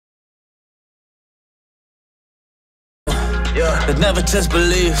They never just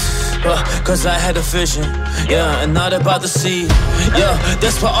believe, cause I had a vision, yeah, and not about to see, yeah.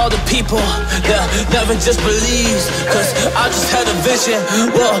 That's for all the people that never just believes, cause I just had a vision,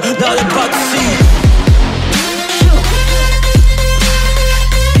 well, now they about to see.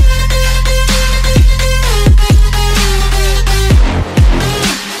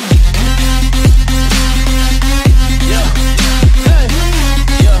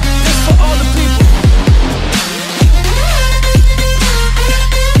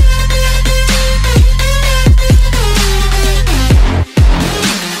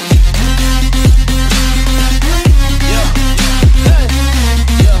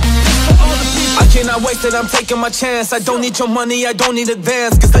 Wasted, I'm taking my chance. I don't need your money, I don't need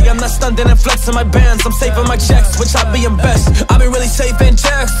advance, cause I am not stunting and flexing my bands. I'm saving my checks, which I be in best. I've been really saving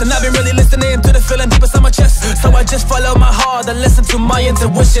checks, and I've been really listening to the feeling deep inside my chest. So I just follow my heart, I listen to my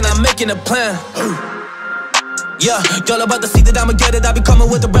intuition, I'm making a plan. Yeah, y'all about to see that I'ma get it. I be coming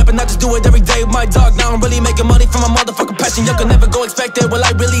with the rap and I just do it every day. My dog, now I'm really making money from my motherfucking passion. Y'all can never go expect it, well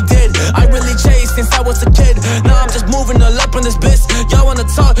I really did. I really chased since I was a kid. Now I'm just moving all up in this bitch. Y'all wanna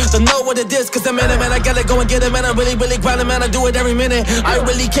talk, don't know what it is, cause I'm in it, man. I gotta go and get it, man. I'm really grinding, man. I do it every minute. I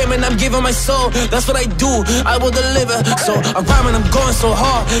really came and I'm giving my soul. That's what I do, I will deliver. So I rhyme and I'm going so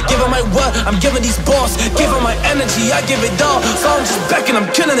hard. Giving my word, I'm giving these balls. Giving my energy, I give it all. So I'm just back and I'm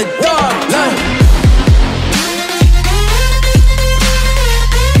killing it, dog. Like,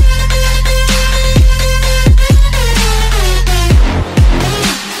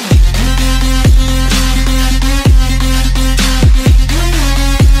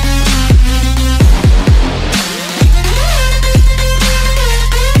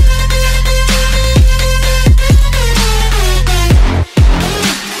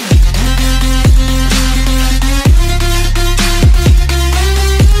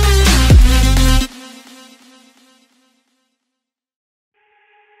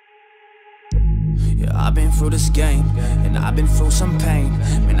 I've been through this game, and I've been through some pain,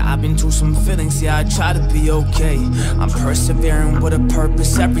 man, I've been through some feelings, yeah, I try to be okay. I'm persevering with a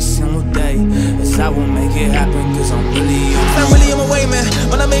purpose every single day, as I will make it happen, cause I'm really on my way, man.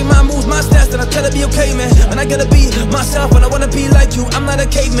 When I make my moves, my stats, then I try to be okay, man. When I gotta be myself, when I wanna be like you, I'm not a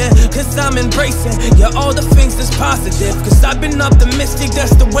caveman, cause I'm embracing, yeah, all the things that's positive, cause I've been optimistic,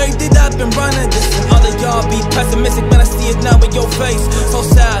 that's the way that I've been running this. And all of y'all be pessimistic, man, I see it now in your face, so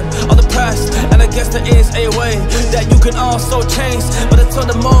sad, all depressed, and I guess there is a way that you can also change, but until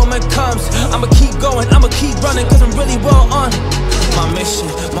the moment comes, I'ma keep going, I'ma keep running, cause I'm really well on my mission,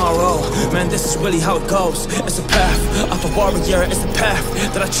 my role, man, this is really how it goes. It's a path of a warrior, it's a path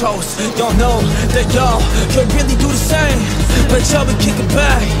that I chose. Y'all know that y'all can really do the same, but y'all be kicking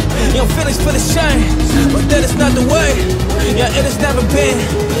back, your feelings feel the shame, but that is not the way, yeah, it has never been,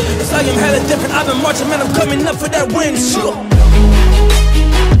 cause I am hella different, I've been marching, man, I'm coming up for that win, sure.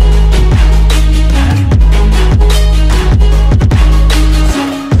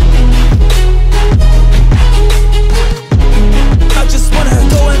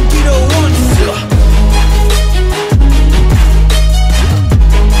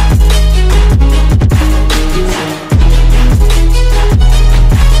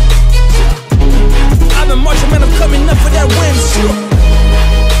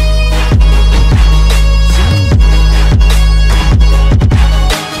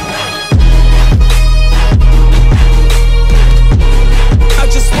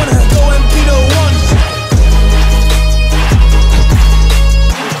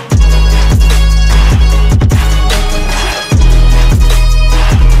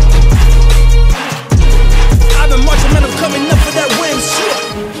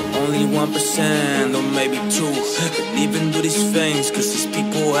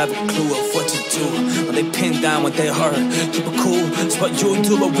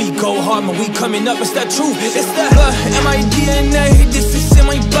 Coming up, it's that truth, it's that in my DNA, this is in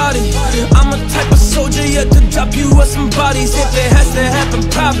my body. I'm a type of soldier, yeah, to drop you with some bodies. If it has to happen,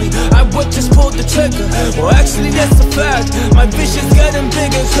 probably I would just pull the trigger. Well, actually, that's a fact. My vision's getting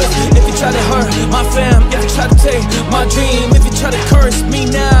bigger, cause if you try to hurt my fam, if you try to take my dream, if you try to curse me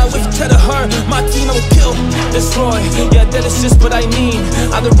now, if you try to hurt my team, I will kill, destroy. Yeah, that is just what I mean.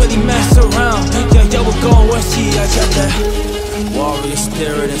 I don't really mess around. Yeah, yeah, we're going where see, I got that warrior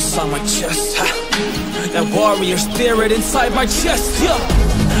spirit inside my chest, ha. That warrior spirit inside my chest, yeah.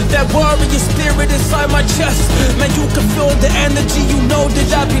 That warrior spirit inside my chest, man, you can feel the energy, you know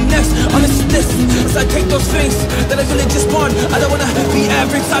that I'll be next on this list. As I take those things that I really just want, I don't wanna be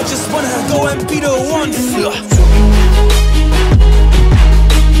average, I just wanna go and be the one, yeah.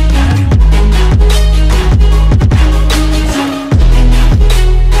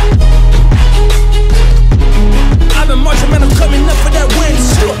 I've been marching, man,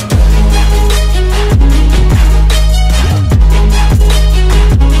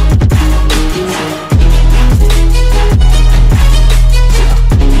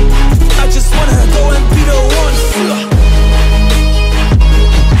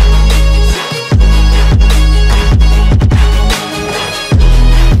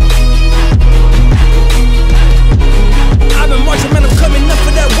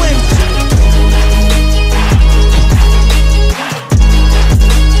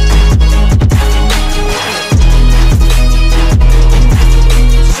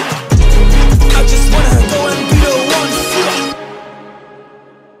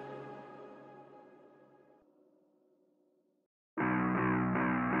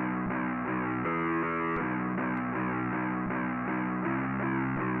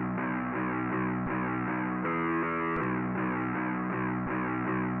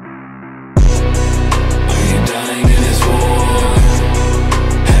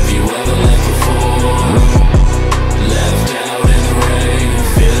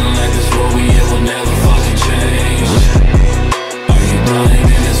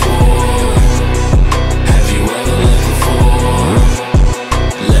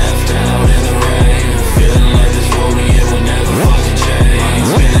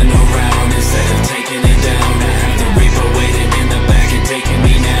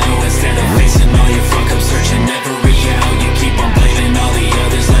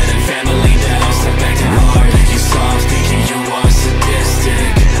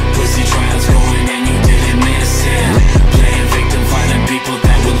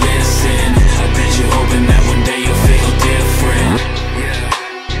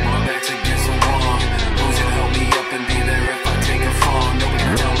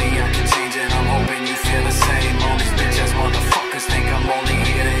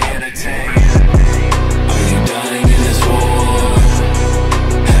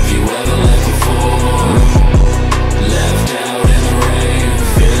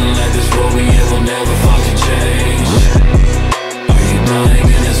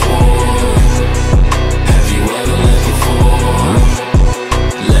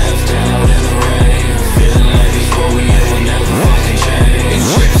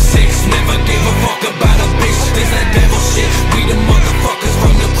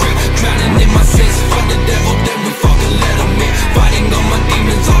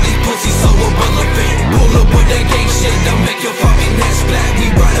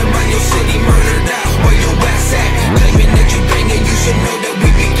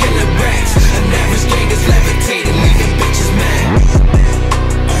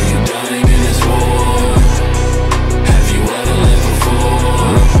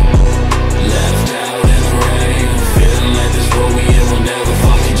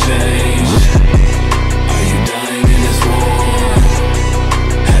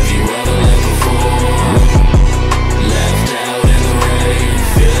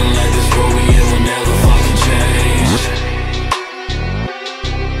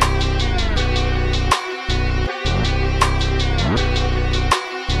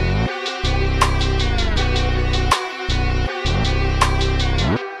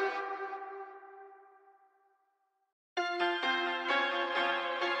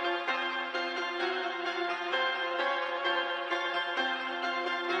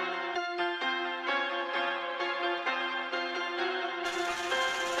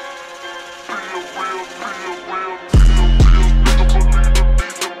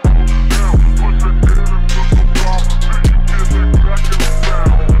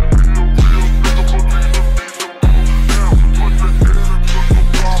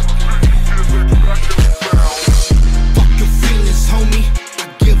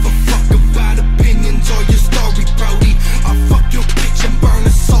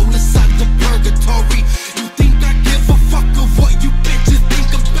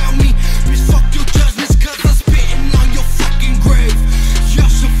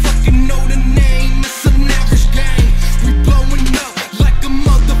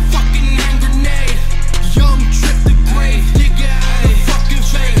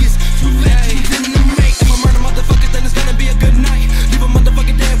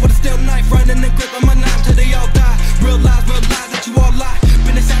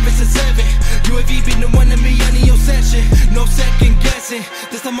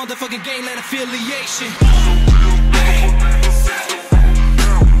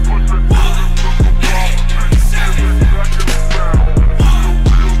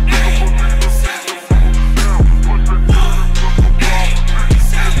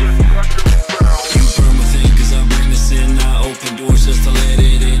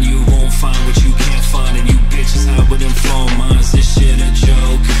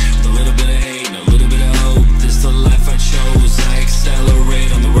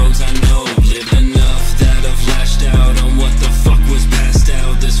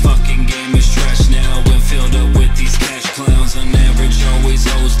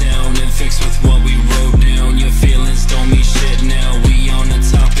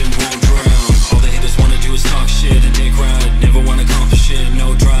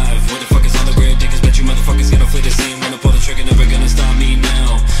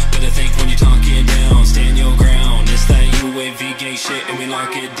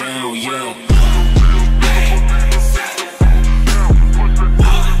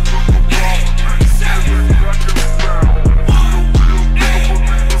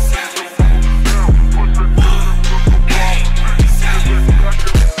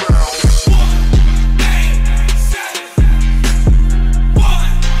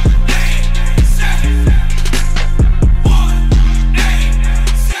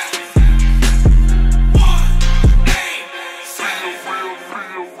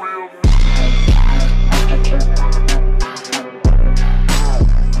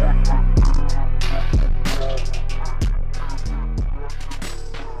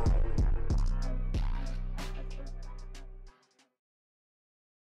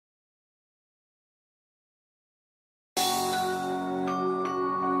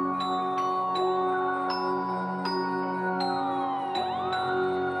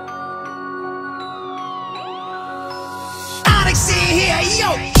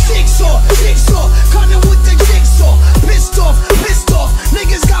 yo, jigsaw, jigsaw, cutting with the jigsaw. Pissed off,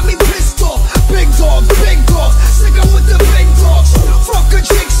 niggas got me pissed off. Big dogs, sick 'em with the big dogs. Fuck a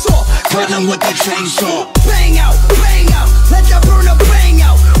jigsaw, cutting with the chainsaw. Bang out, let that burner bang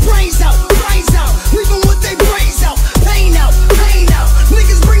out. Brains out, leave 'em with they brains out. Pain out,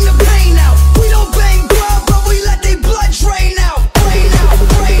 niggas bring the pain out. We don't bang blood, but we let they blood drain out. Drain out,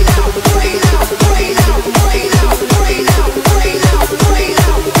 drain out, drain out, drain out, drain out, drain out, drain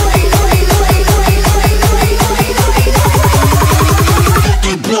out, drain out, drain out, let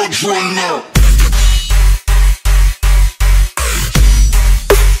they blood drain out.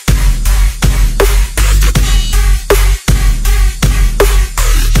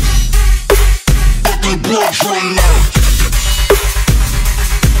 Blood drain out.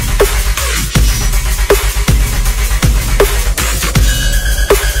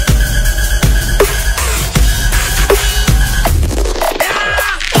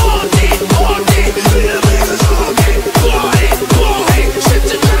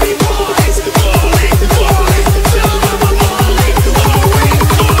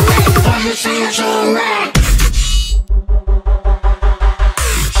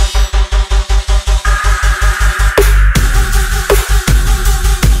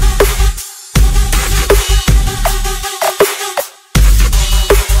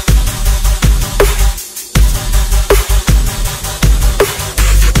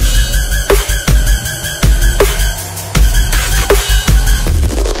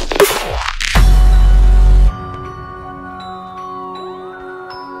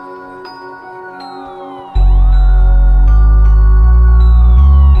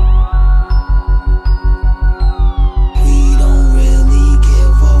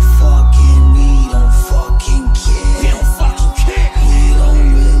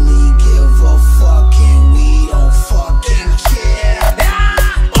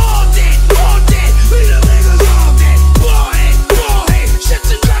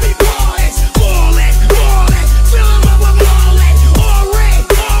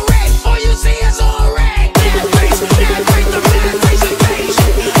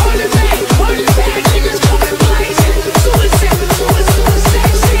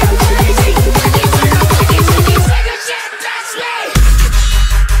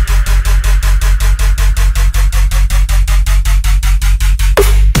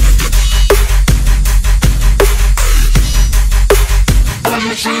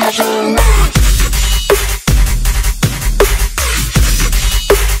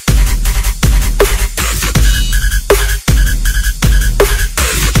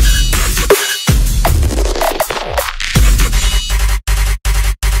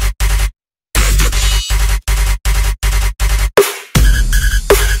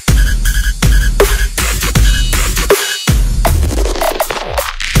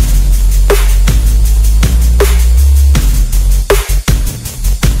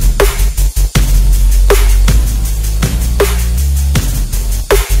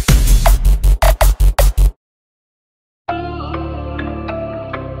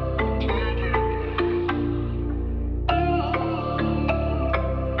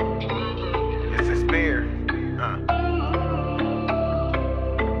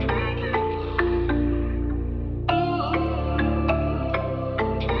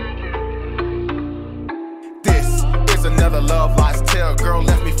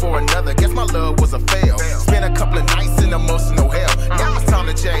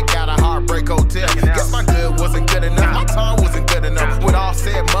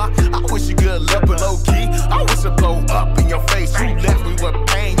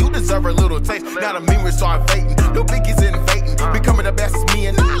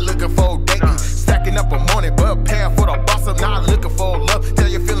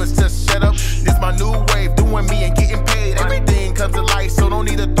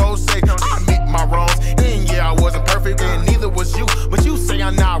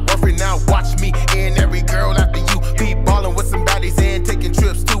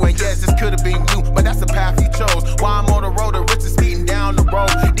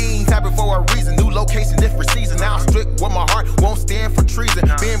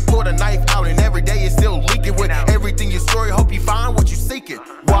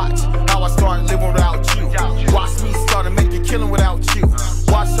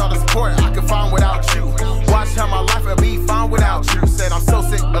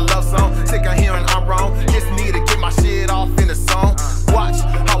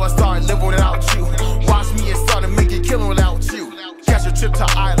 trip to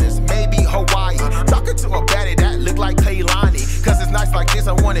islands, maybe Hawaii. Talking to a baddie that look like Kaylani, cause it's nice nights like this,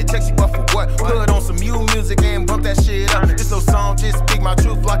 I wanna text you, but for what? Put on some new music and bump that shit up. This little song just speak my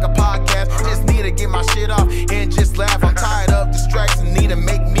truth like a podcast. Just need to get my shit off and just laugh. I'm tired of distractions, need to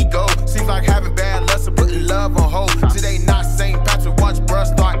make me go. Seems like having bad luck, so putting love on hold. Today not St. Patrick, watch bruh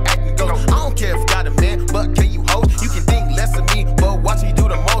start acting go. I don't care if got a man, but can you hold? You can think less of me, but watch me do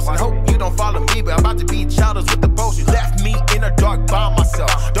the most. And hope you don't follow me, but I'm about to be childish with the post. You left me in the dark by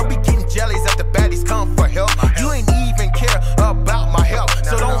myself. Don't be getting jellies at the baddies come for help. You ain't even care about my health,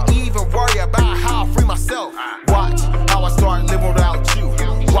 so don't even worry about how I free myself. Watch how I start living without you.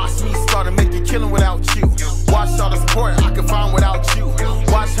 Watch me start to make a killing without you. Watch all the support I can find without you.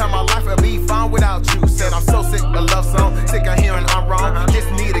 Watch how my life will be fine without you. Said I'm so sick of love song, sick of hearing I'm wrong.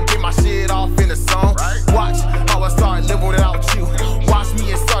 Just need to get my shit off in the song. Watch how I start living without you. Watch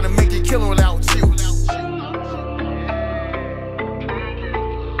me and start to make a killing without you.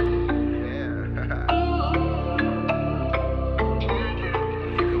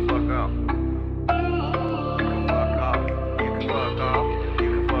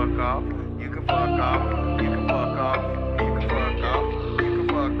 You can fuck off.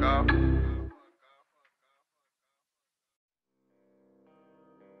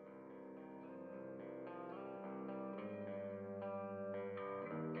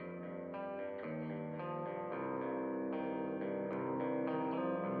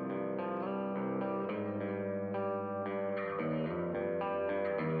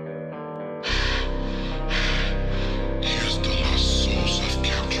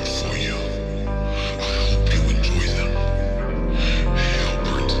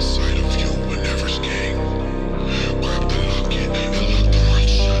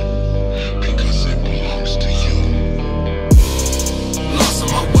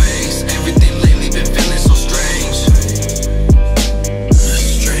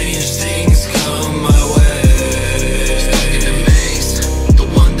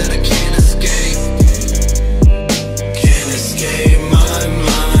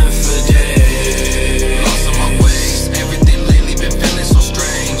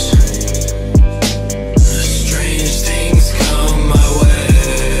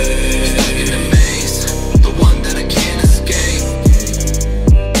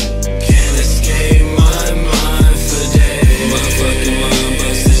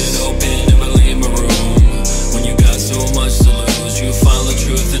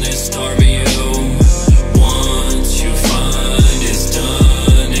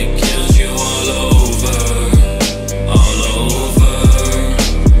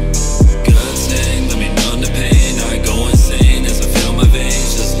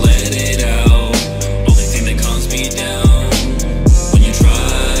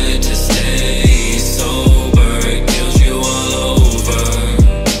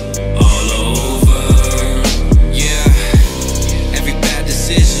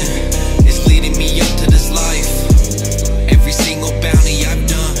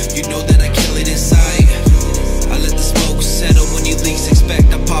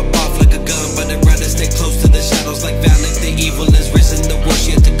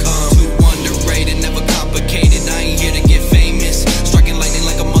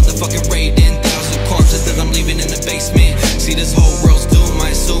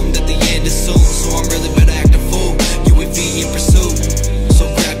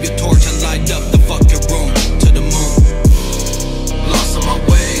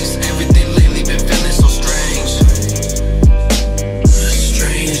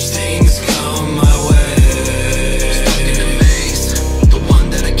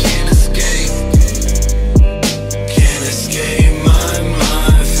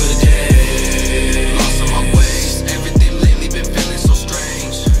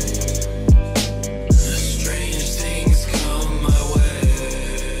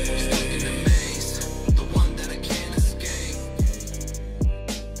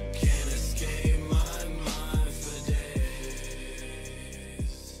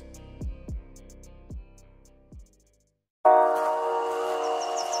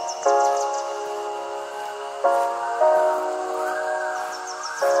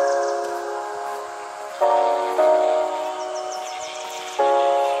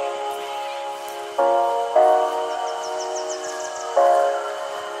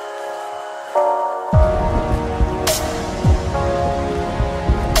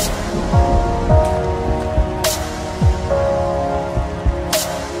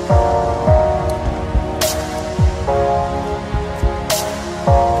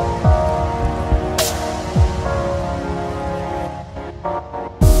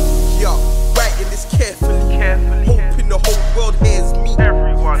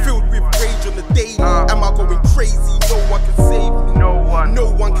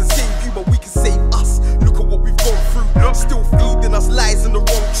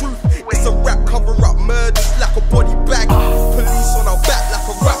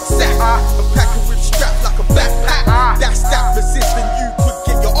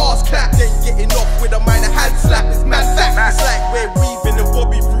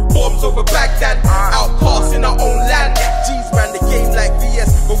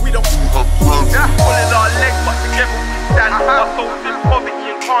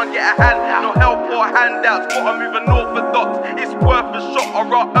 can't get a hand, no help or handouts. Gotta move unorthodox, it's worth a shot or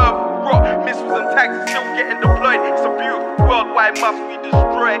our earth will rot. Missiles and tanks are still getting deployed. It's a beautiful world, why must we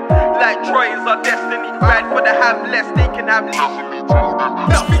destroy? Like Troy is our destiny, right? For the have less, they can have less.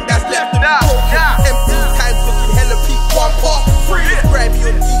 Nothing that's left in the empty times looking hella peak. One part free, grimy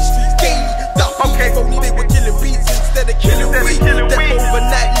on these streets daily. Okay, only they were killing beats instead of killing weed. Death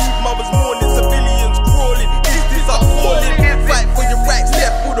overnight, leave mothers mourning, civilians crawling. Is this our falling? Fight for your rights,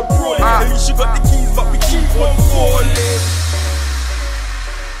 left for the brawling. At least you got the keys, but we keep on falling.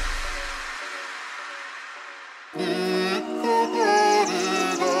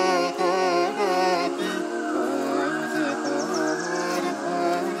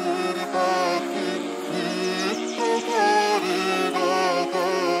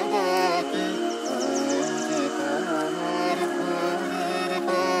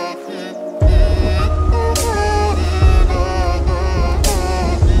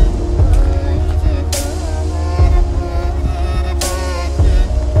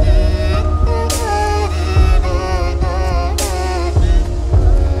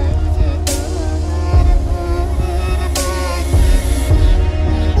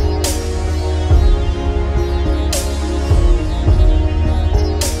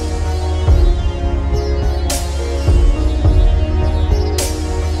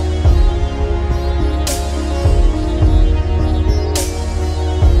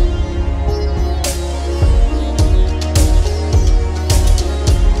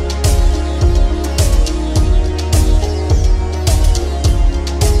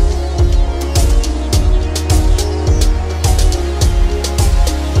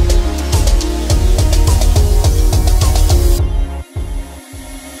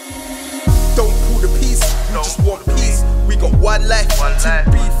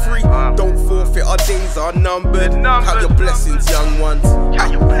 Count your blessings, young ones.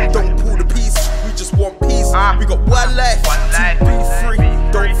 Don't pull the piece, we just want peace. We got one life to be free.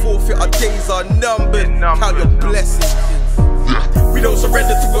 Don't forfeit, our days are numbered. Count your blessings. We don't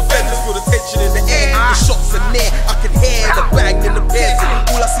surrender to offenders, feel the tension in the air. The shots are near, I can hear the bang in the pairs.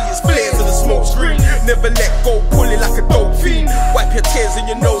 All I see is flares and the smoke screen. Never let go, pull it like a dope fiend. Wipe your tears and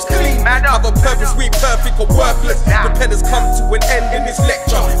your nose clean. Have a purpose, we ain't perfect or worthless. The pen has come to an end in this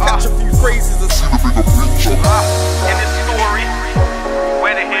lecture. Catch a few phrases and see the bigger picture. In this story,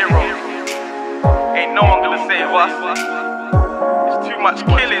 we're the heroes. Ain't no one gonna save us. It's too much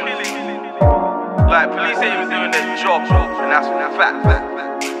killing. Like, police ain't even doing their job, and that's a fact.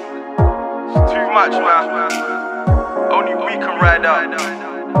 It's too much, man. Only we can ride out.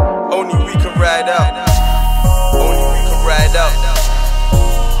 Only we can ride out. Only we can ride out.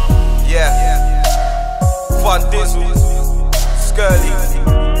 Yeah. Thundizzle, Skurly,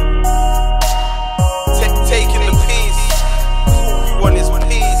 taking the peace. All we want is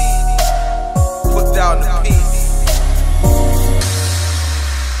peace. Put down the peace.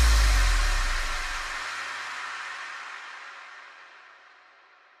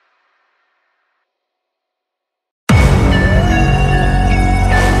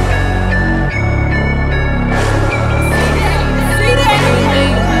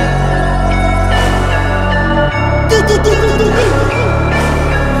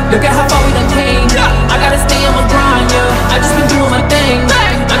 Look at how far we done came. I gotta stay on my grind, yeah. I just been doing my thing.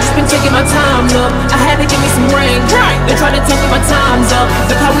 I just been taking my time, look. I had to give me some rain. They try to tell me my time's up.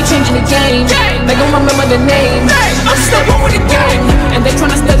 Look how we changing the game. They gon' remember the name. I'm stuck on with the gang. And they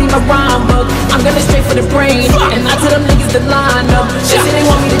tryna study my rhyme book. I'm gonna straight for the brain. And I tell them niggas to line up. They say they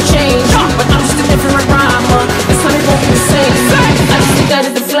want me to change, but I'm just a different rhymer. This time it won't be the same. I just think that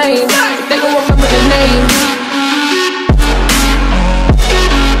is the flame. They gon' remember the name.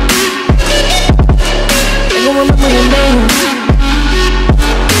 Remember your name.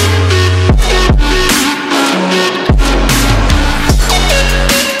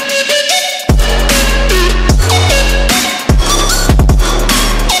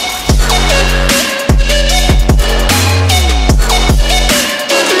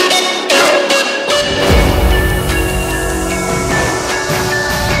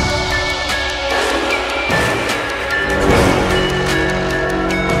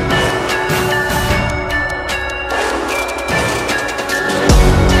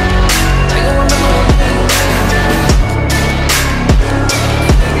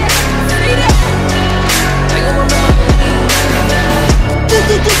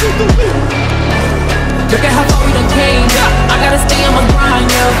 Look at how far we done came. I gotta stay on my grind,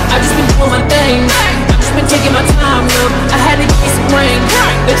 yo. I just been doing my thing. I just been taking my time, yo. I had to give me some rain.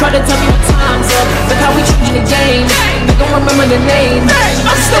 They try to tell me my time's up. Look how we changing the game. They gon' remember the name.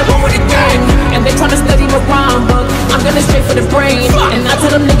 I'm stuck on with the gang. And they tryna study my rhyme book. I'm gonna straight for the brain. And I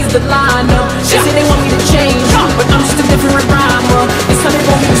tell them niggas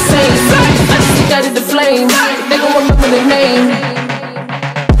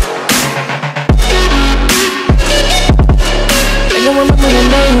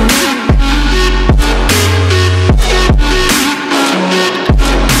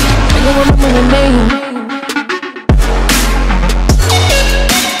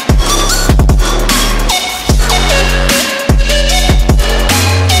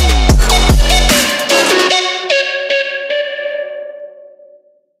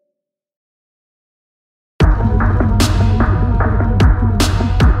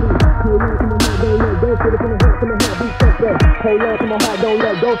Hold on to my heart, don't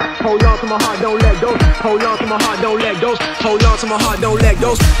let go. Hold on to my heart, don't let go. Hold on to my heart, don't let go. Hold on to my heart, don't let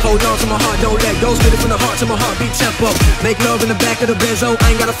go. Hold on to my heart, don't let go. Spit it from the heart to my heartbeat tempo. Make love in the back of the benzo.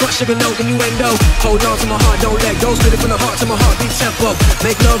 I ain't got a front sugar note innuendo. Hold on to my heart, don't let go. Spit it from the heart to my heartbeat tempo.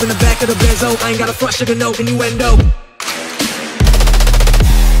 Make love in the back of the benzo. I ain't got a front sugar note innuendo.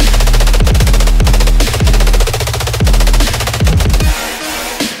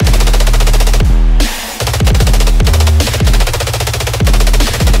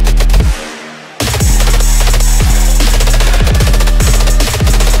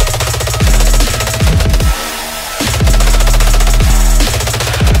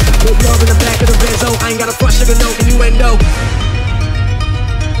 I ain't got a front sugar note innuendo.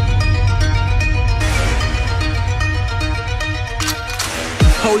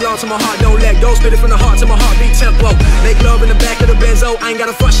 Hold on to my heart, don't let go. Spit it from the heart to my heartbeat tempo. Make love in the back of the benzo. I ain't got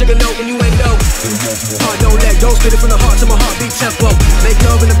a front sugar note innuendo. Heart don't let go. Spit it from the heart to my heartbeat tempo. Make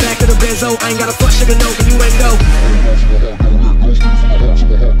love in the back of the benzo. I ain't got a front sugar note innuendo.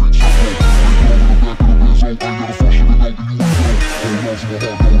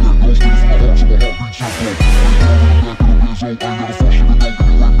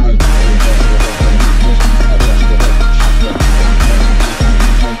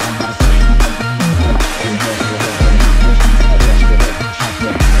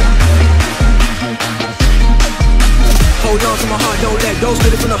 Hold on to my heart, don't let go.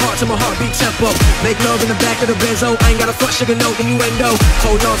 Spit it from the heart to my heartbeat tempo. Make love in the back of the benzo. I ain't got a front sugar note innuendo.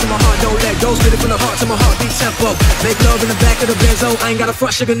 Hold on to my heart, don't let go. Spit it from the heart to my heartbeat tempo. Make love in the back of the benzo. I ain't got a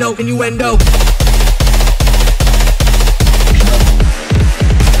front sugar note innuendo.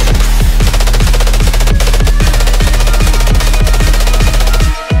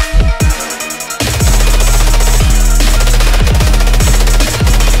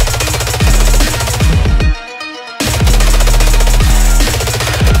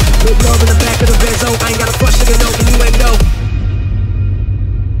 Love in the back of the benzo. I ain't got a front sugar note innuendo.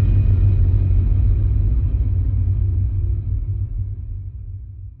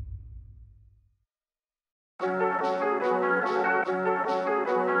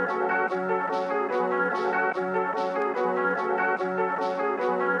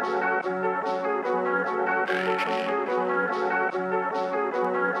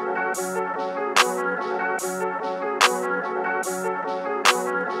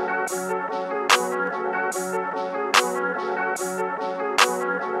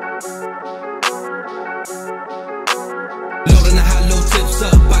 Loading the hollow tips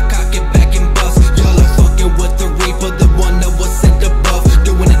up, I cock it back and bust. Y'all are fucking with the reaper, the one that was sent above.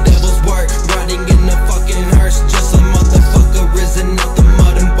 Doing the devil's work, riding in the fucking hearse. Just a motherfucker risen out the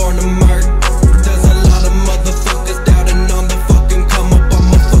mud and born to murder. There's a lot of motherfuckers doubting on the fucking come up.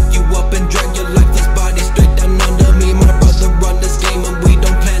 I'ma fuck you up and drag your lifeless body straight down under me. My brother run this game and we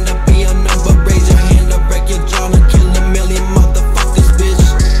don't plan to be a number. Raise your hand up, break your jaw and kill a million motherfuckers, bitch.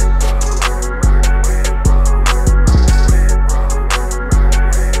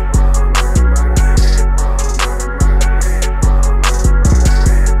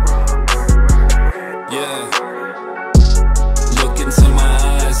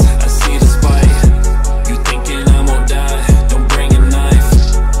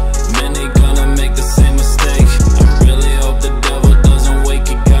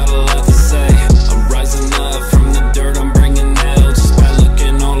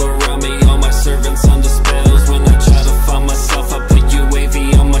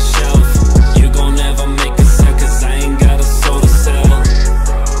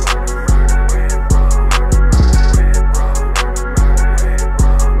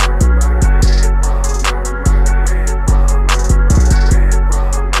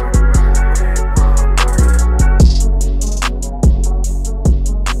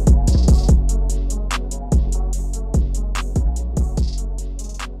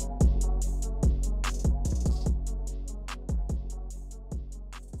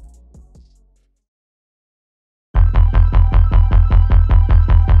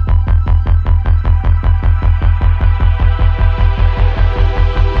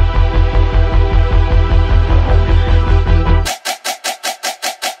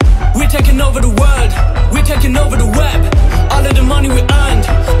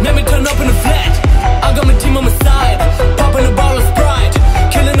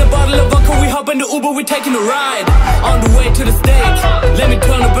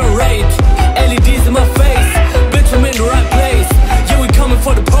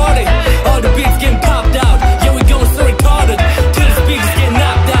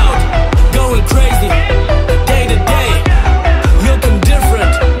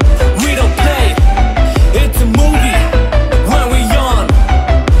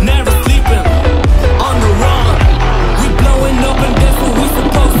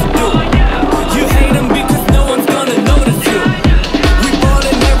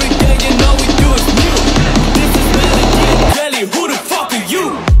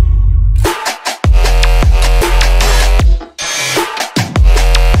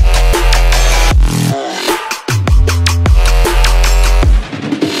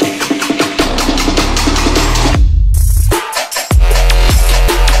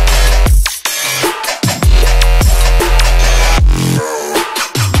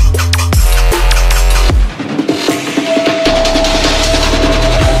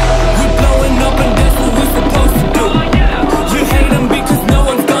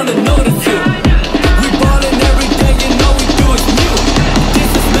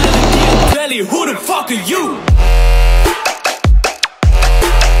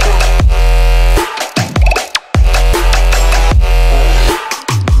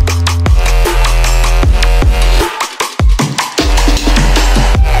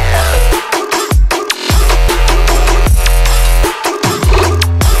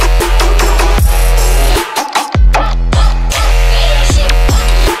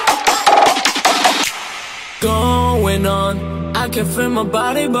 can feel my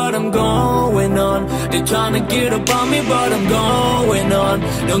body, but I'm going on. They tryna get up on me, but I'm going on.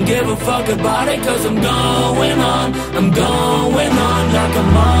 Don't give a fuck about it, cause I'm going on. I'm going on like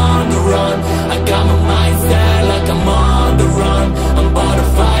I'm on the run. I got my mind set like I'm on the run. I'm about to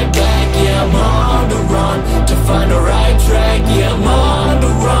fight back, yeah, I'm on the run. To find the right track, yeah, I'm on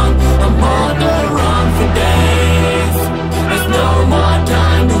the run. I'm on the run for days. There's no more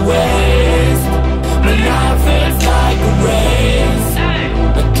time to waste. My life is like a race.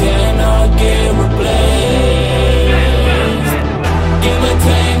 I cannot get replaced. Give a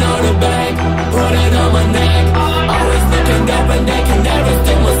chain on the back, put it on my neck. Always looking up and they can never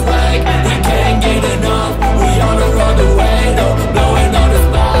steal my swag. We can't get enough, we on the road to way though. Blowing on the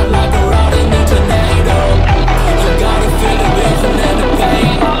spot like a rod in a tornado. I gotta feel the vision and the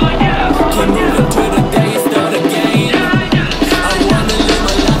pain. Keep moving to the day it's not a game. I wanna live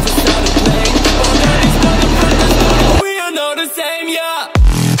my life without a plane. All that these motherfuckers know, we are not the same, yeah.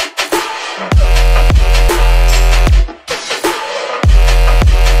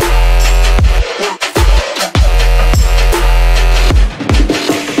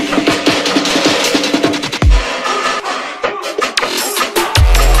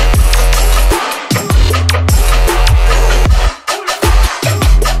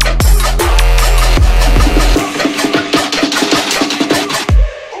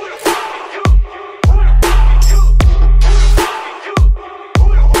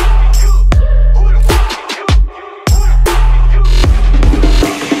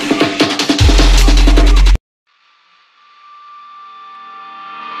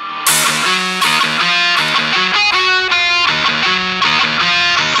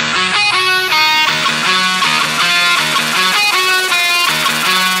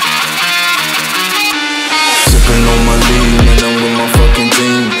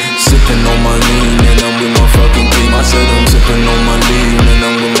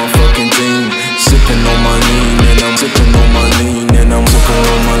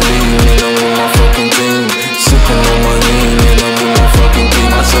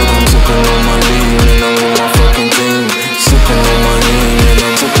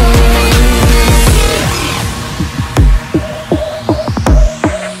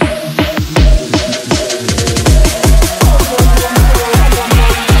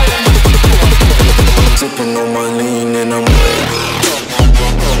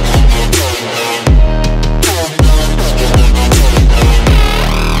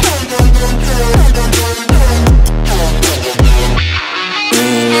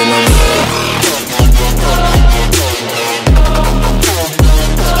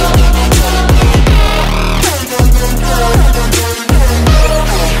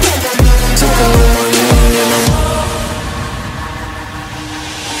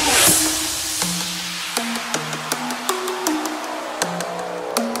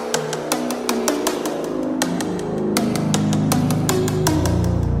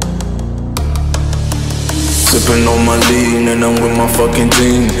 Sipping on my lean and I'm with my fucking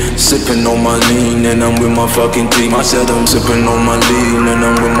team. Sipping on my lean and I'm with my fucking team. I said I'm sipping on my lean and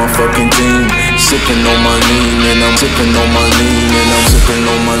I'm with my fucking team. Sipping on my lean and I'm sipping on my lean and I'm sipping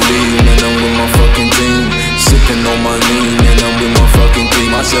on my lean and I'm with my fucking team. Sipping on my lean and I'm with my fucking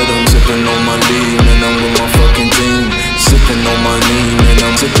team. I said I'm sipping on my lean and I'm with my fucking team. Sipping on my lean and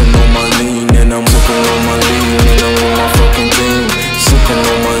I'm sipping on my lean and I'm sipping on my lean and I'm with my fucking team. Sipping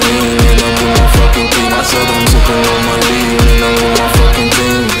on my lean and I'm with my fucking team. I said I'm sipping on my lean and I'm with my fucking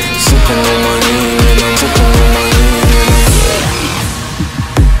team. Sipping on my lean and I'm sipping on my lean and I'm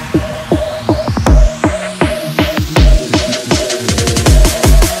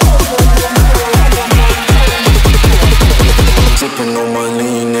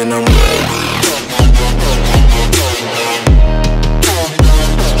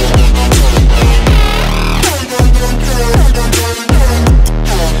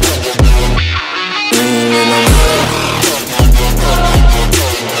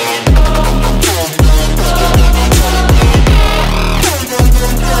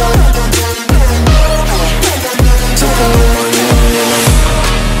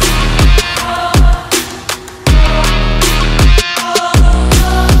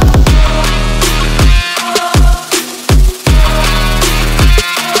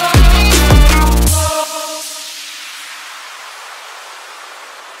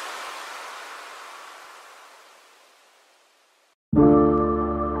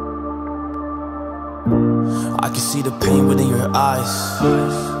I can see the pain within your eyes.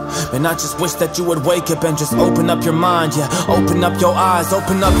 Man, I just wish that you would wake up and just open up your mind. Yeah, open up your eyes,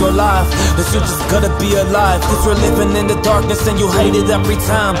 open up your life. Cause you just gotta be alive. Cause we're living in the darkness and you hate it every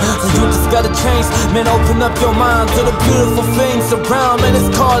time. So you just gotta change. Man, open up your mind to the beautiful things around. Man, it's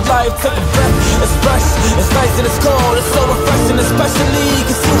called life, take a breath. It's fresh, it's nice and it's cold. It's so refreshing, especially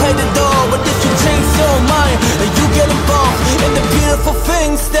cause you hate it all. But if you change your mind and you get involved in the beautiful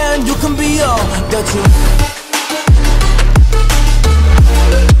things, then you can be all that you.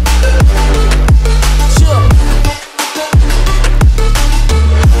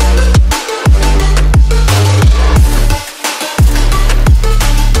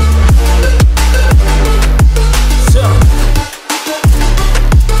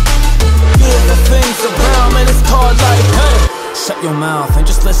 Shut your mouth and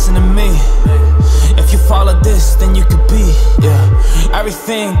just listen to me. If you follow this, then you could be, yeah,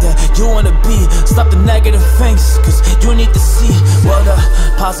 everything that you wanna be. Stop the negative things, cause you need to see what the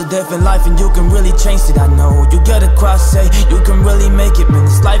positive in life, and you can really change it. I know you gotta cross, say you can really make it. Man,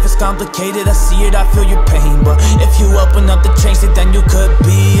 this life is complicated, I see it, I feel your pain. But if you open up to change it, then you could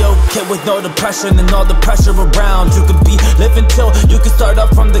be okay with no depression and all the pressure around. You could be living till you can start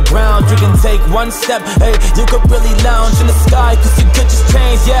up from the ground. You can take one step, hey, you could really lounge in the sky. Cause you could just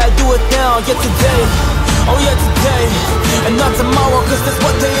change, yeah, do it now, yeah, today. Oh yeah, today, and not tomorrow, cause that's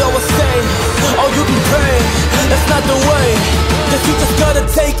what they always say. Oh, you can pray, that's not the way. Cause you just gotta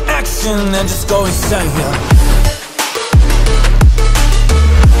take action and just go insane, yeah.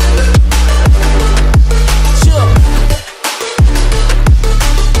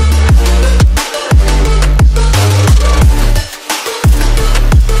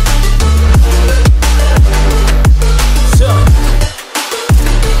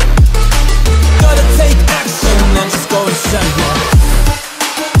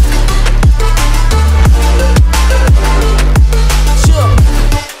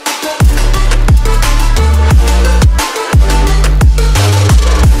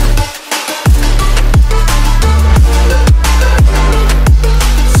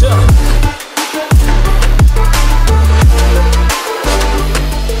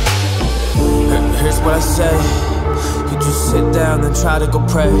 Try to go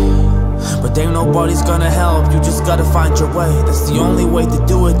pray, but ain't nobody's gonna help. You just gotta find your way. That's the only way to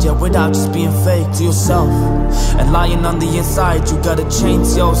do it, yeah, without just being fake to yourself and lying on the inside. You gotta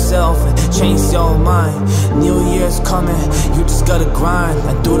change yourself and change your mind. New Year's coming, you just gotta grind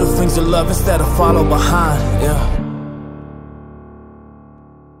and do the things you love instead of follow behind, yeah.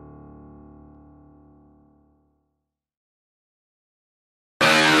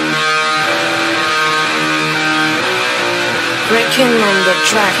 Breaking on the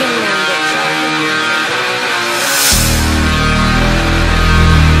track.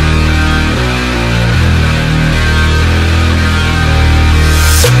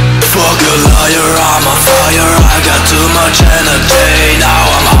 Fuck a liar, I'm on fire, I got too much energy. Now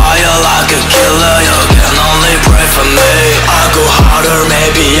I'm higher like a killer, you can only pray for me. I go harder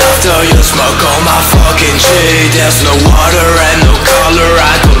maybe after you smoke all my fucking shit. There's no water and no color,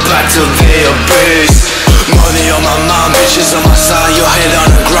 I go back to the abyss. Money on my mind, bitches on my side, your head on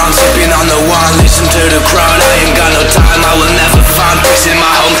the ground, sipping on the wine, listen to the crowd. I ain't got no time, I will never find peace in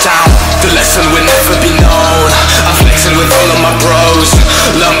my hometown. The lesson will never be known, I'm flexing with all of my bros.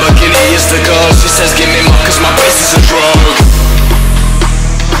 Lamborghini is the goal, she says give me more cause my bass is a drug.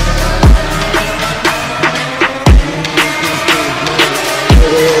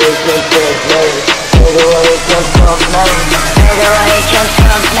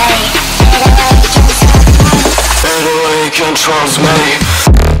 Controls me.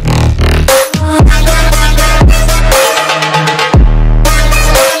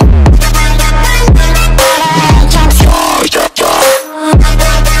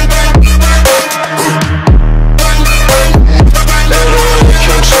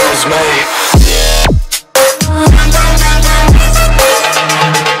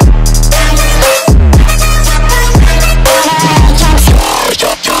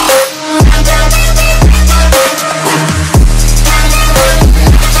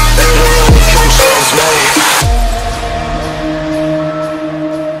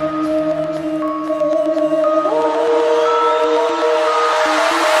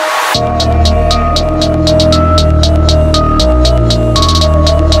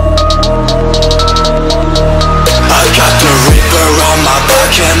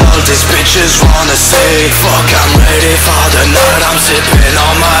 Bitches wanna say, fuck, I'm ready for the night. I'm sipping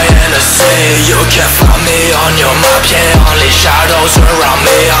on my Hennessy. You can't find me on your map, yeah, only shadows around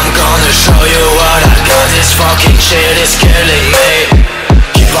me. I'm gonna show you what I got. This fucking shit is killing me.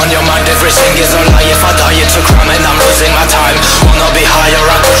 Keep on your mind every everything is a lie. If I die it's a crime and I'm losing my time. Wanna be higher,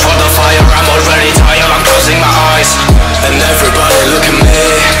 I go for the fire. I'm already tired, I'm closing my eyes. And everybody look at me,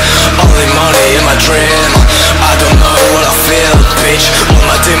 only money in my dream. I don't know what I feel, bitch. All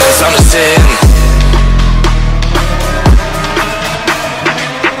my demons on the scene.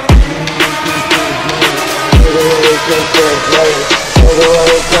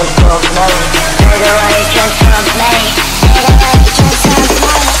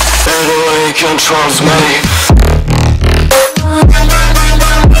 Controls me.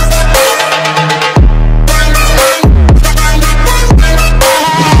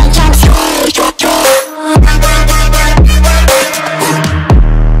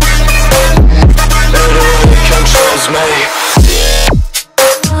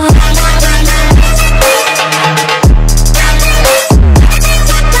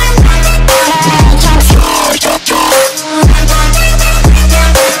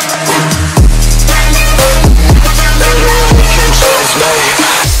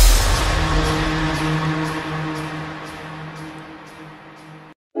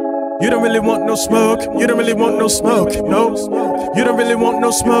 Smoke, you don't really want no smoke, no. You don't really want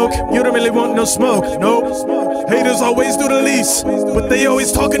no smoke, you don't really want no smoke, no. Haters always do the least, but they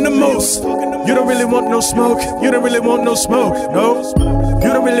always talking the most. You don't really want no smoke, you don't really want no smoke, no.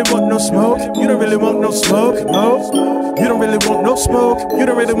 You don't really want no smoke, you don't really want no smoke, no. You don't really want no smoke, you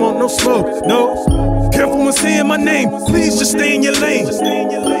don't really want no smoke, no. Careful when saying my name, please just stay in your lane.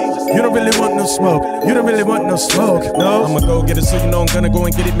 You don't really want no smoke, you don't really want no smoke, no. I'ma go get it so you know I'm gonna go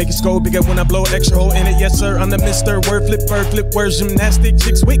and get it, make it scope bigger when I blow an extra hole in it. Yes sir, I'm the Mr. Word flip word, gymnastic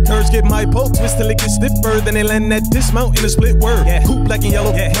chicks with curves, get my pole twist till it gets stiffer, then they land that dismount in a split word. Yeah. Coupe black and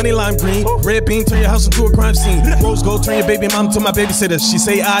yellow, honey lime green, red bean, turn your house into a crime scene. Rose gold, turn your baby mom to my babysitter. She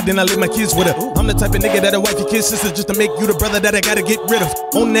say I, then I leave my kids with her. I'm the type of nigga that'll wife your kid's sister just to make you the brother that I gotta get rid of.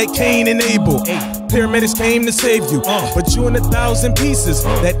 On that Cain and Abel, paramedics came to save you, but you in 1,000 pieces.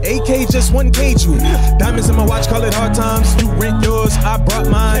 That AK just one cage you. Diamonds in my watch, call it hard times. You rent yours, I brought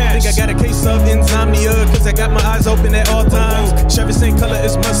mine. Think I got a case of insomnia, cause I got my eyes open at all times. Chevy same color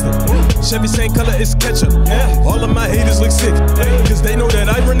as mustard, Chevy same color as ketchup. All of my haters look sick, cause they know that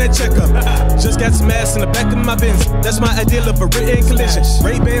I run that checkup. Just got some ass in the back of my Benz, that's my ideal of a written collision.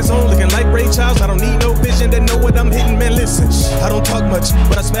 Ray-Bans on, looking like Ray Charles. I don't need no vision, they know what I'm hitting, man, listen. I don't talk much,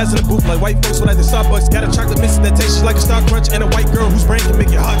 but I smash in the booth like white folks when I did Starbucks. Got a chocolate mix that tastes like a Star Crunch, and a white girl whose brain can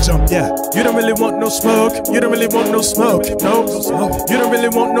make your heart jump. Yeah, you don't really want no smoke, you don't really want no smoke, no. You don't really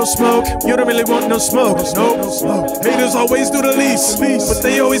want no smoke, you don't really want no smoke, no. Haters always do the least, but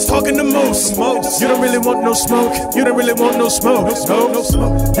they always talking the most. You don't really want no smoke, you don't really want no smoke, no.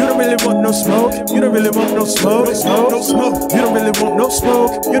 You don't really want no smoke, you don't really want no smoke, no. You don't really want no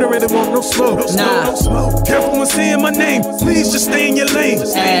smoke, you don't really want no smoke, no. Careful when saying my name, please just stay in your lane.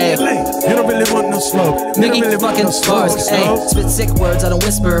 You don't really want no smoke, you don't really want no smoke. Spit sick words, I don't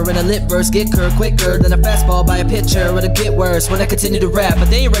whisper in a lit verse. Get curved quicker than a fastball by a pitcher. It'll get worse when I continue to rap, but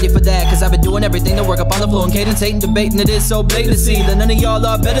they ain't ready for that, cause I've been doing everything to work up on the floor and cadence, hating, debating. It is so blatant to see that none of y'all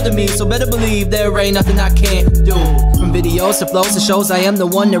are better than me, so better believe there ain't nothing I can't do. From videos to flows to shows, I am the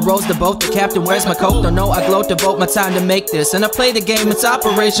one that rows the boat. The captain wears my coat, don't know I gloat, devote my time to make this. And I play the game, it's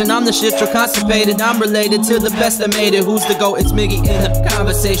operation. I'm the shit, you're constipated. I'm related to the best that made it. Who's the GOAT? It's Miggy in the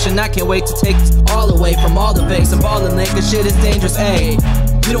conversation. I can't wait to take this all away from all the fakes. I'm ballin' late, cause shit is dangerous, ayy.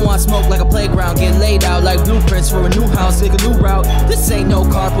 You don't want smoke like a playground, get laid out like blueprints for a new house, take a new route. This ain't no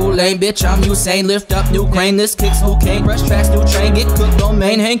carpool lane, bitch, I'm Usain. Lift up new crane, this kicks who came. Fresh tracks, new train, get cooked, no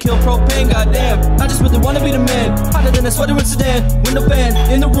main. Hang, kill propane, goddamn. I just really wanna be the man, hotter than a sweater in Sudan. Window fan,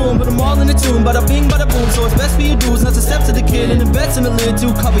 in the room, but I'm all in the tune. Bada bing, bada boom, so it's best for you dudes not to step to the kid and invest in the lid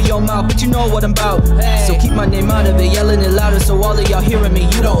to cover your mouth, but you know what I'm about. So keep my name out of it, yelling it louder so all of y'all hearing me.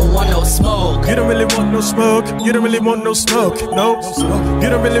 You don't want no smoke. You don't really want no smoke, you don't really want no smoke, no.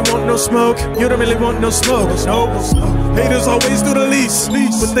 You don't really want no smoke, you don't really want no smoke, no. Haters always do the least,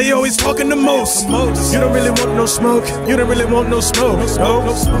 but they always talking the most. You don't really want no smoke, you don't really want no smoke, no.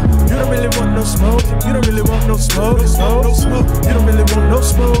 You don't really want no smoke, you don't really want no smoke, no. You don't really want no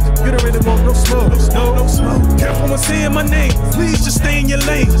smoke, you don't really want no smoke, no. Careful when saying my name, please just stay in your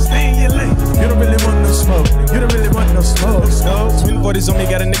lane, stay in your lane. You don't really want no smoke, you don't really want no smoke, no. Twin 40s on me,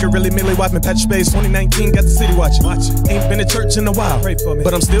 got a nigga really merely wiping patch space. 2019 got the city watching. Ain't been to church in a while,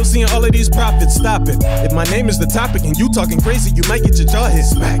 but I'm still seeing all of these prophets. Stop it. If my name is the topic and you talking crazy, you might get your jaw hit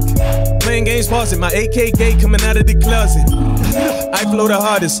smack. Playing games, pausing, my AK gay coming out of the closet. I flow the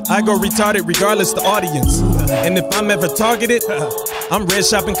hardest, I go retarded regardless the audience. And if I'm ever targeted, I'm red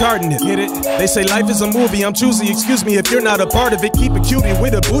shopping carding it. Get it? They say life is a movie, I'm choosy. Excuse me if you're not a part of it. Keep it cutie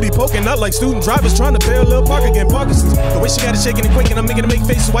with a booty poking out like student drivers trying to bail Lil Parker getting Parkinson's. The way she got it shaking and quaking, I'm making a make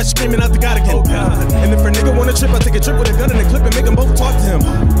face so watch screaming out the God again. And if a nigga wanna trip, I take a trip with a gun and a clip and make them both talk to him.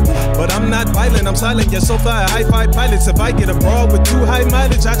 But I'm not violent, I'm silent, yet so fly high-fi pilots. If I get a broad with too high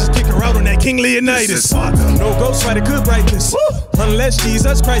mileage, I just kick her out on that King Leonidas. No Ghost Rider could write this, unless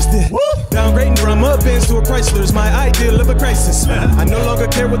Jesus Christ did. Downgrading from a Benz to a Chrysler's my ideal of a crisis. I no longer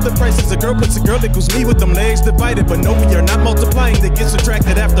care what the price is. A girl puts a girl equals me with them legs divided. But no, we are not multiplying, that gets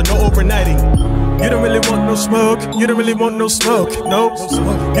subtracted after no overnighting. You don't really want no smoke, you don't really want no smoke, no.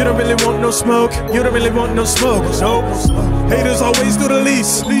 You don't really want no smoke, you don't really want no smoke, no. Haters always do the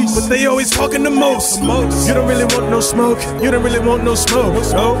least, but they always talking the most. You don't really want no smoke, you don't really want no smoke,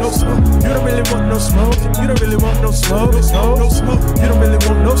 no. You don't really want no smoke, you don't really want no smoke, no. You don't really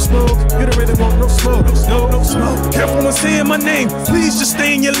want no smoke, you don't really want no smoke, no. Careful when saying my name, please just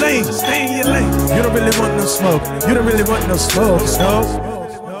stay in your lane, stay in your lane. You don't really want no smoke, you don't really want no smoke, no.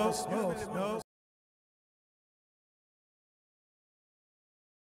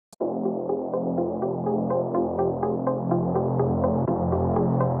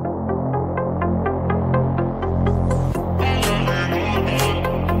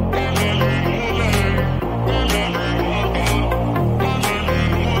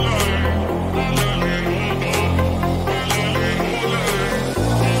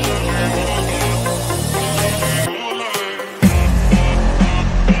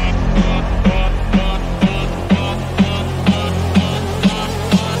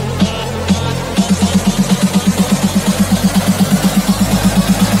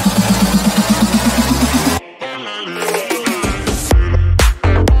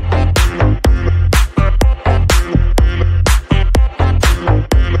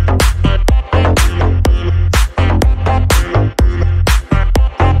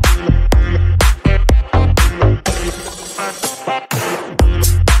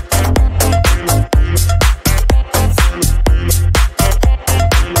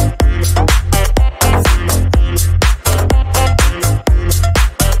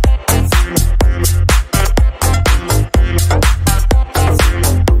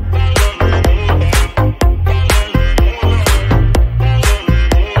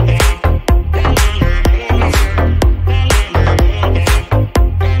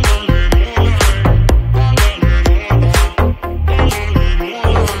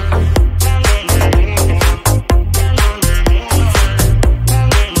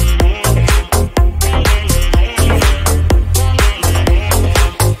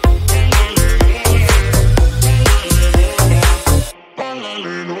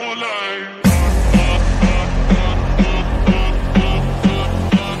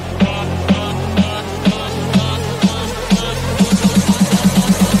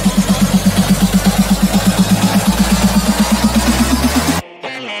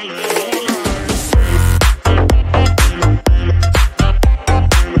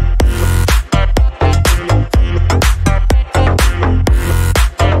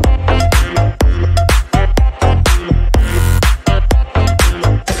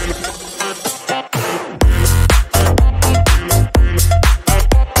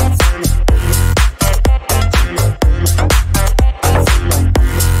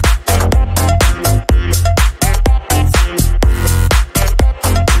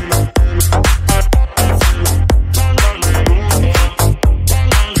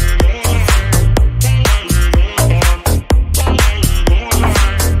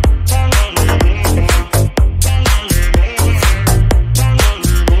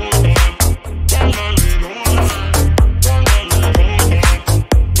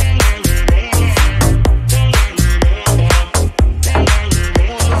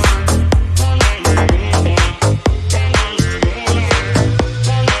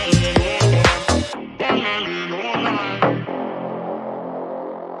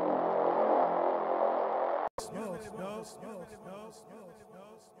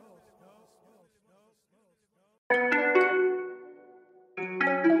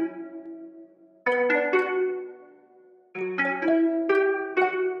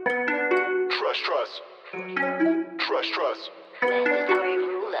 Trust. Mandatory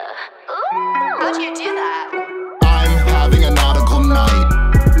ruler. Ooh, how'd you do that? I'm having a nautical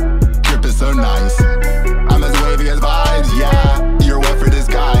night. Trip is so nice. I'm as wavy as vibes, yeah. You're wet for this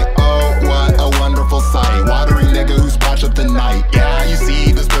guy. Oh, what a wonderful sight. Watery nigga who splashed up the night. Yeah, you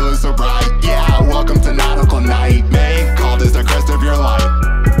see this pillow so bright. Yeah, welcome to nautical night. May call this the crest of your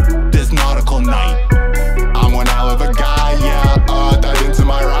life. This nautical night. I'm one hell of a guy, yeah. Dive into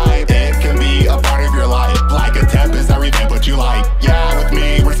my ride. It can be a part of your life. Like a tempest, I revamp what you like. Yeah, with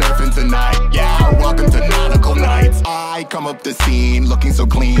me, we're surfing tonight. Yeah, welcome to nautical nights. I come up the scene, looking so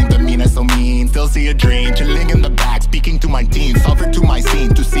clean, the meanest so mean. Still see a dream, chilling in the back. speaking to my team, suffer to my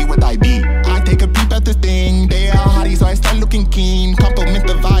scene to see what I be. I take a peep at the thing, they are hottie, so I start looking keen. Compliment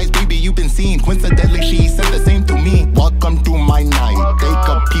the vibes, baby, you've been seen. Coincidentally, she said the same to me. Welcome to my night, take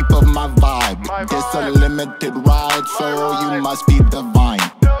a peep of my vibe. This a limited ride, so you must be divine.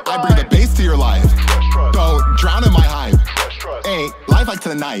 I bring the bass to your life, don't drown in my hype. Ain't life like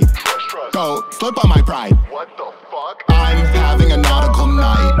tonight, don't slip on my pride. I'm having a nautical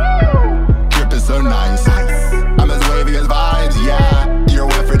night, drip is so nice. I'm as wavy as vibes, yeah, you're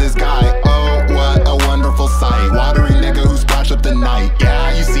wet for this guy. Oh, what a wonderful sight, watery nigga who splashed up the night.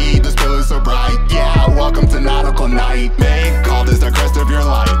 Yeah, you see the spill is so bright, yeah, welcome to nautical night. Make call this the crest of your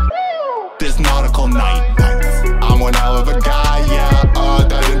life, this nautical night. I'm one hell of a guy, yeah,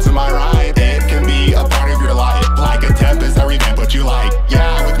 dive into my ride. It can be a part of your life, like a tempest, I revamp what you like.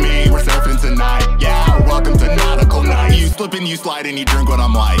 Yeah, with me, we're surfing tonight. Yeah, welcome to nautical night. You slip and you slide and you drink what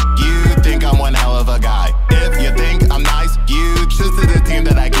I'm like. You think I'm one hell of a guy. If you think I'm nice, you just to the team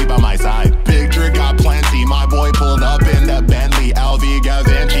that I keep on my side. Big trick got plenty, my boy pulled up in that Bentley. LV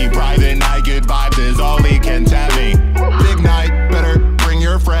Gavinci, private night, good vibes is all he can tell me. Big night, better bring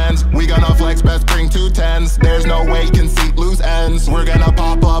your friends. We gonna flex, best bring 2 10s. There's no way you can see loose ends. We're gonna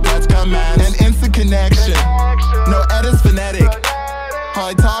pop up, let's commence. An instant connection, no edits phonetic.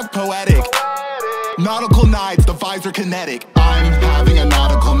 I talk poetic. Nautical nights, the vibes are kinetic. I'm having a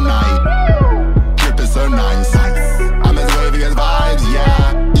nautical night, drip is so nice. I'm as wavy as vibes,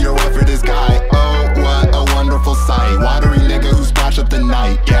 yeah, you're wet for this guy. Oh, what a wonderful sight, watery nigga who splashed up the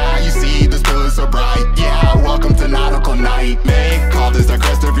night. Yeah, you see the spill is so bright. Yeah, welcome to nautical night. Make call this the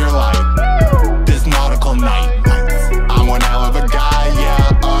crest of your life, this nautical night. I'm one hell of a guy,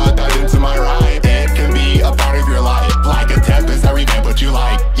 yeah, dive into my ride. It can be a part of your life, like a tempest, I revamp what you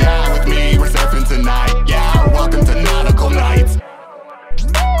like. Yeah, with me, we're surfing tonight. Yeah, welcome to nautical nights.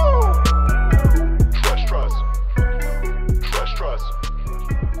 Trust.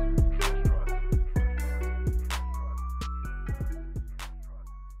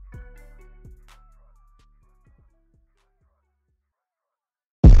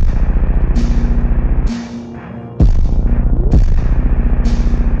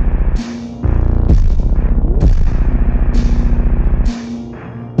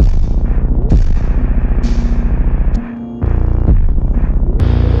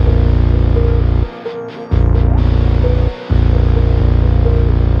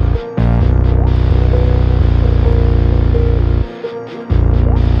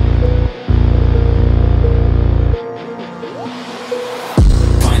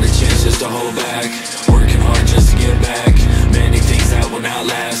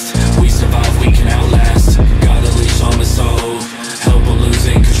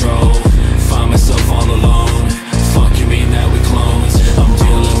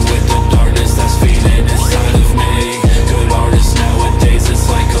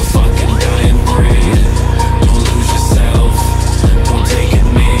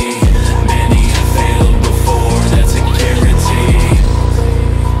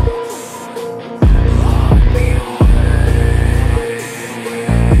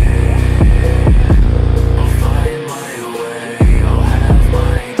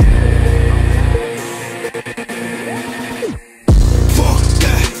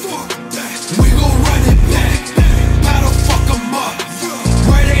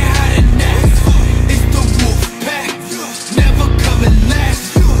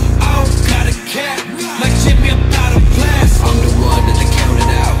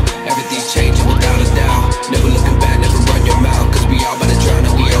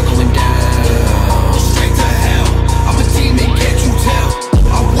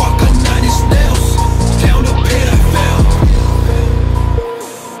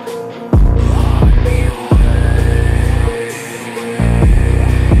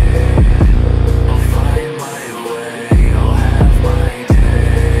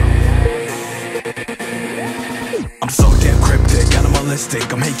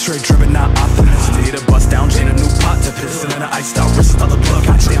 realistic. I'm hatred driven, not optimistic. To bust down, chain a new pot to piss. And then I iced out wrist, another plug.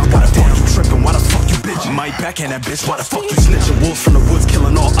 I down, why the fuck you tripping? Why the fuck you bitch? Might backhand that bitch, why the fuck you snitching? Wolves from the woods,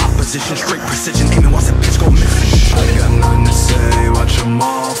 killing all opposition. Straight precision, aiming, watch that bitch go missing. I got nothing to say, watch them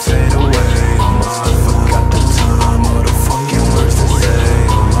all fade away. I forgot the time, or the fucking words to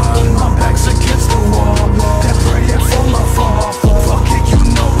say. My back's against the wall, that praying for my fall. Fuck it, you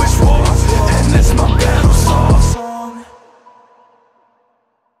know it's war, and that's my battle sauce.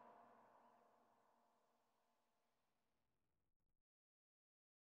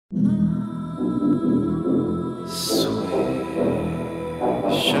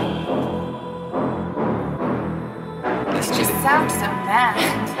 You sound so mad,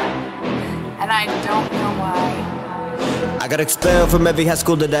 and I don't know why. I got expelled from every high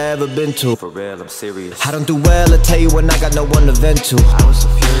school that I ever been to. For real, I'm serious. I don't do well, I tell you when I got no one to vent to. I was so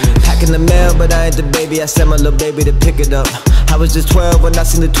furious. Packing the mail, but I ain't the baby. I sent my little baby to pick it up. I was just 12 when I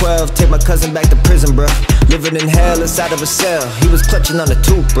seen the 12. Take my cousin back to prison, bruh. Living in hell inside of a cell. He was clutching on a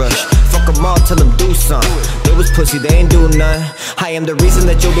toothbrush. Fuck them all, tell them do something. They was pussy, they ain't do nothing. I am the reason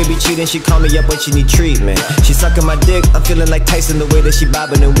that your baby cheating. She call me up when she need treatment. She sucking my dick, I'm feeling like Tyson the way that she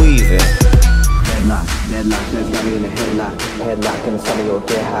bobbing and weaving. Deadlock, that's got me in a headlock. Headlock in the summer, you'll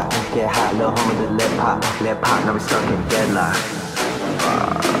get hot, little homie just let pop, now we stuck in deadlock.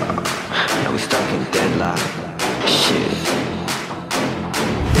 Now we stuck in deadlock. Shit.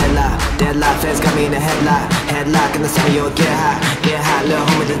 Deadlock, feds got me in a headlock in the summer, you'll get hot, little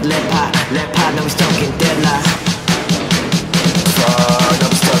homie just let pop, now we stuck in deadlock. Now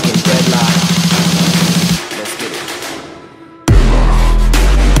we stuck in deadlock. Let's get it.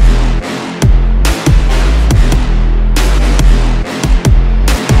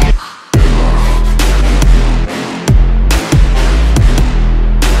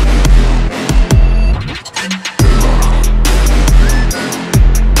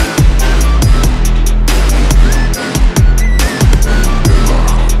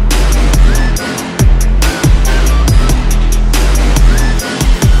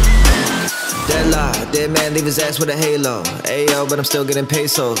 Dead man leave his ass with a halo. Ayo, but I'm still getting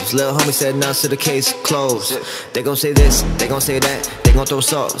pesos. Lil' homie said no to the case closed. They gon' say this, they gon' say that. They gon' throw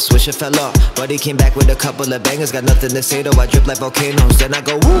salt, swisher fell off. But he came back with a couple of bangers. Got nothing to say though, I drip like volcanoes. Then I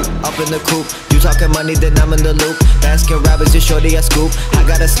go woo, up in the coupe. You talking money, then I'm in the loop. Baskin robbers, just shorty I scoop. I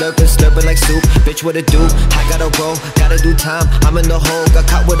got a slurping like soup. Bitch, what it do? I gotta roll, gotta do time. I'm in the hole, got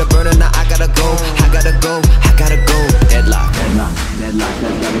caught with a burner, now I gotta go. I gotta go. Deadlock,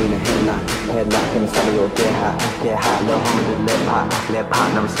 that's got me in a headlock in the summer, you'll get hot, little homie just let pop,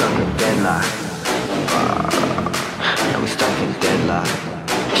 now we stuck in deadlock. Now we stuck in deadlock.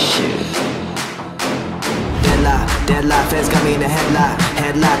 Shit. Deadlock, feds got me in a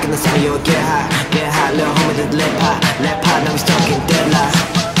headlock in the summer, you'll get hot, little homie just let pop, now we stuck in deadlock.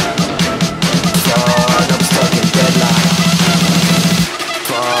 Now we stuck in deadlock.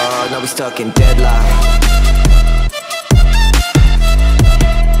 Now we stuck in deadlock.